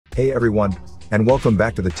Hey everyone, and welcome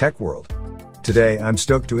back to the tech world. Today I'm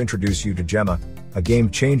stoked to introduce you to Gemma, a game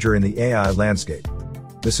changer in the AI landscape.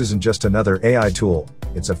 This isn't just another AI tool,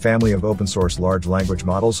 it's a family of open source large language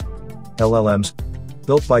models, LLMs,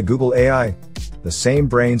 built by Google AI, the same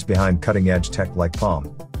brains behind cutting edge tech like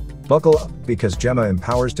Palm. Buckle up, because Gemma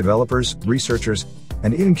empowers developers, researchers,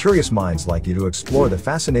 and even curious minds like you to explore the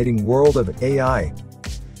fascinating world of AI.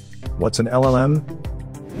 What's an LLM?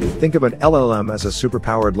 Think of an LLM as a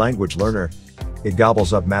superpowered language learner. It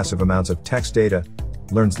gobbles up massive amounts of text data,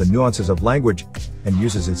 learns the nuances of language, and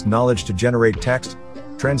uses its knowledge to generate text,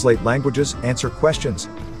 translate languages, answer questions,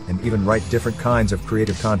 and even write different kinds of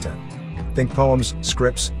creative content. Think poems,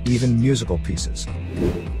 scripts, even musical pieces.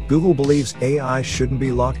 Google believes AI shouldn't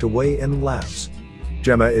be locked away in labs.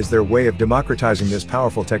 Gemma is their way of democratizing this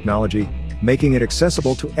powerful technology, making it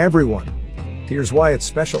accessible to everyone. Here's why it's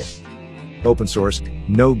special. Open source,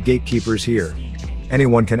 no gatekeepers here.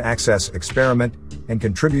 Anyone can access, experiment, and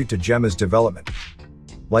contribute to Gemma's development.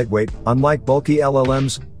 Lightweight, unlike bulky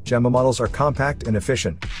LLMs, Gemma models are compact and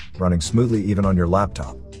efficient, running smoothly even on your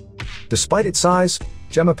laptop. Despite its size,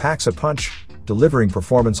 Gemma packs a punch, delivering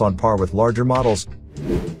performance on par with larger models.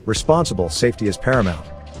 Responsible safety is paramount.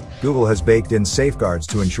 Google has baked in safeguards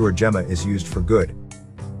to ensure Gemma is used for good.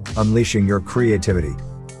 Unleashing your creativity.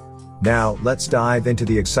 Now, let's dive into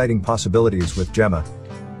the exciting possibilities with Gemma.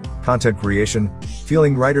 Content creation,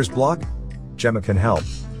 feeling writer's block? Gemma can help.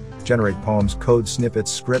 Generate poems, code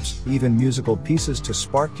snippets, scripts, even musical pieces to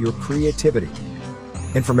spark your creativity.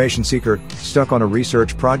 Information seeker, stuck on a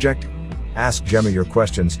research project? Ask Gemma your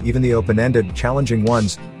questions, even the open-ended, challenging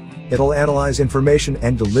ones. It'll analyze information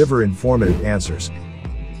and deliver informative answers.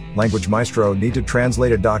 Language maestro, need to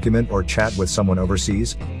translate a document or chat with someone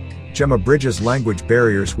overseas? Gemma bridges language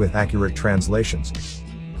barriers with accurate translations.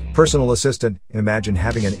 Personal assistant, imagine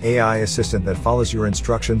having an AI assistant that follows your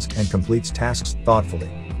instructions and completes tasks thoughtfully.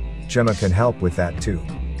 Gemma can help with that too.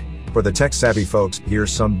 For the tech-savvy folks,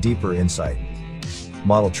 here's some deeper insight.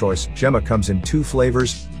 Model choice, Gemma comes in two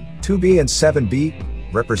flavors, 2B and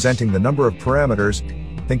 7B, representing the number of parameters.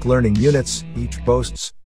 Think learning units, each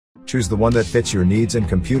boasts. Choose the one that fits your needs and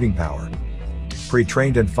computing power.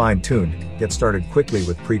 Pre-trained and fine-tuned, get started quickly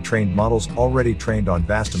with pre-trained models already trained on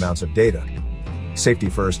vast amounts of data. Safety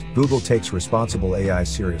first, Google takes responsible AI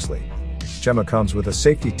seriously. Gemma comes with a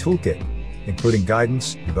safety toolkit, including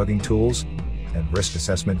guidance, debugging tools, and risk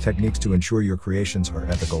assessment techniques to ensure your creations are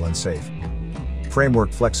ethical and safe.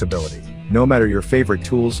 Framework flexibility, no matter your favorite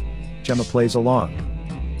tools, Gemma plays along.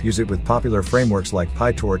 Use it with popular frameworks like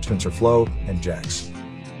PyTorch, TensorFlow, and JAX.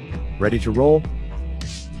 Ready to roll?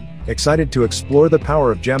 Excited to explore the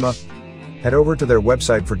power of Gemma? Head over to their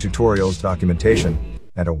website for tutorials, documentation,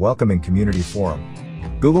 and a welcoming community forum.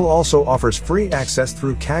 Google also offers free access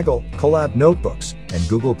through Kaggle, Colab notebooks, and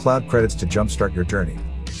Google Cloud credits to jumpstart your journey.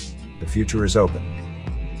 The future is open.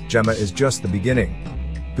 Gemma is just the beginning.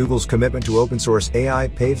 Google's commitment to open source AI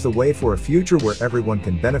paves the way for a future where everyone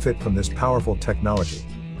can benefit from this powerful technology.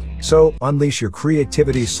 So, unleash your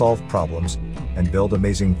creativity, solve problems, and build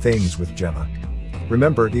amazing things with Gemma.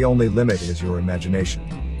 Remember, the only limit is your imagination.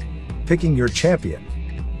 Picking your champion.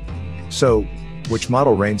 So, which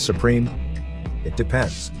model reigns supreme? It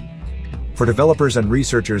depends. For developers and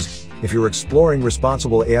researchers, if you're exploring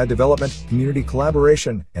responsible AI development, community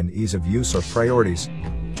collaboration, and ease of use are priorities,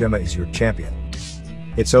 Gemma is your champion.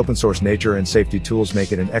 Its open source nature and safety tools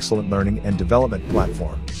make it an excellent learning and development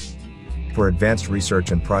platform. For advanced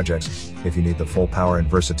research and projects, if you need the full power and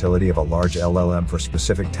versatility of a large LLM for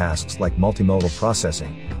specific tasks like multimodal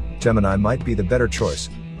processing, Gemini might be the better choice.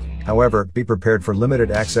 However, be prepared for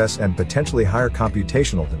limited access and potentially higher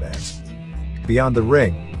computational demands. Beyond the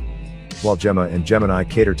ring. While Gemma and Gemini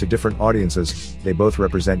cater to different audiences, they both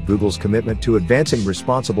represent Google's commitment to advancing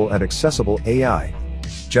responsible and accessible AI.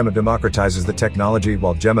 Gemma democratizes the technology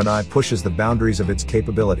while Gemini pushes the boundaries of its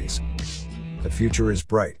capabilities. The future is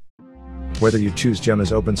bright. Whether you choose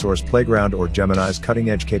Gemma's open source playground or Gemini's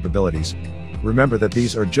cutting-edge capabilities, remember that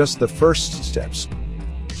these are just the first steps.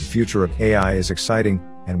 The future of AI is exciting,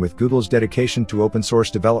 and with Google's dedication to open source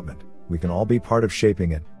development, we can all be part of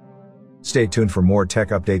shaping it. Stay tuned for more tech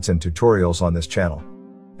updates and tutorials on this channel.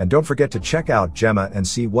 And don't forget to check out Gemma and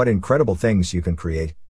see what incredible things you can create.